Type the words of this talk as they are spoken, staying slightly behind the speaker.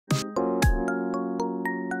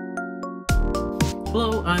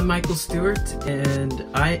Hello, I'm Michael Stewart, and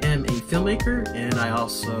I am a filmmaker, and I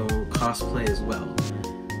also cosplay as well.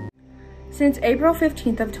 Since April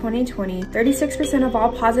 15th of 2020, 36% of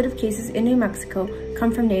all positive cases in New Mexico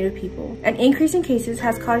come from Native people. An increase in cases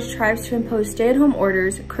has caused tribes to impose stay-at-home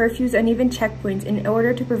orders, curfews, and even checkpoints in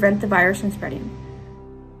order to prevent the virus from spreading.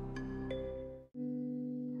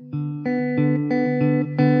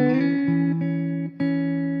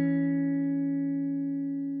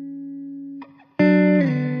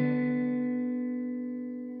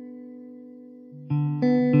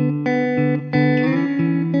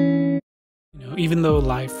 Even though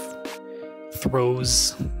life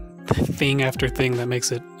throws thing after thing that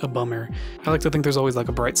makes it a bummer, I like to think there's always like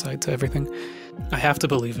a bright side to everything. I have to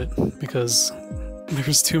believe it because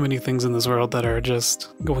there's too many things in this world that are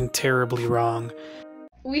just going terribly wrong.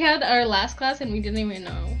 We had our last class and we didn't even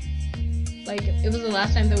know. Like, it was the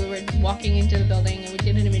last time that we were walking into the building and we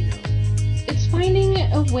didn't even know. It's finding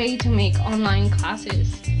a way to make online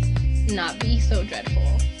classes not be so dreadful.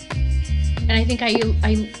 And I think I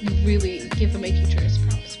really give my teachers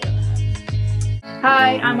props for that.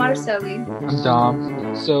 Hi, I'm Araceli. I'm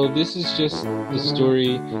Dom. So this is just the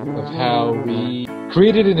story of how we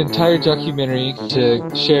created an entire documentary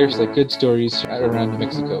to share like good stories around New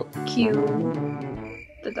Mexico. Cue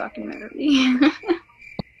the documentary.